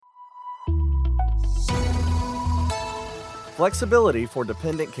Flexibility for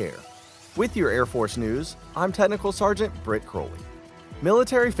dependent care. With your Air Force News, I'm Technical Sergeant Britt Crowley.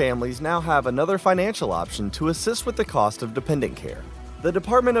 Military families now have another financial option to assist with the cost of dependent care. The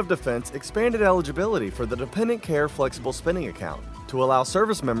Department of Defense expanded eligibility for the Dependent Care Flexible Spending Account to allow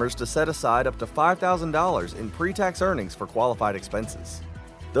service members to set aside up to $5,000 in pre-tax earnings for qualified expenses.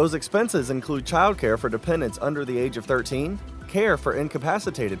 Those expenses include childcare for dependents under the age of 13, care for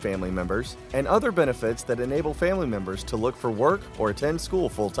incapacitated family members, and other benefits that enable family members to look for work or attend school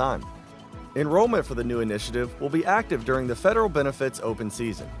full-time. Enrollment for the new initiative will be active during the federal benefits open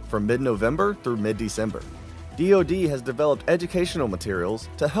season from mid-November through mid-December. DoD has developed educational materials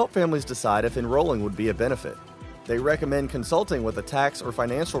to help families decide if enrolling would be a benefit. They recommend consulting with a tax or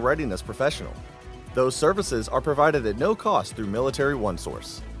financial readiness professional. Those services are provided at no cost through Military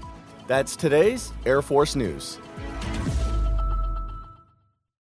OneSource. That's today's Air Force News.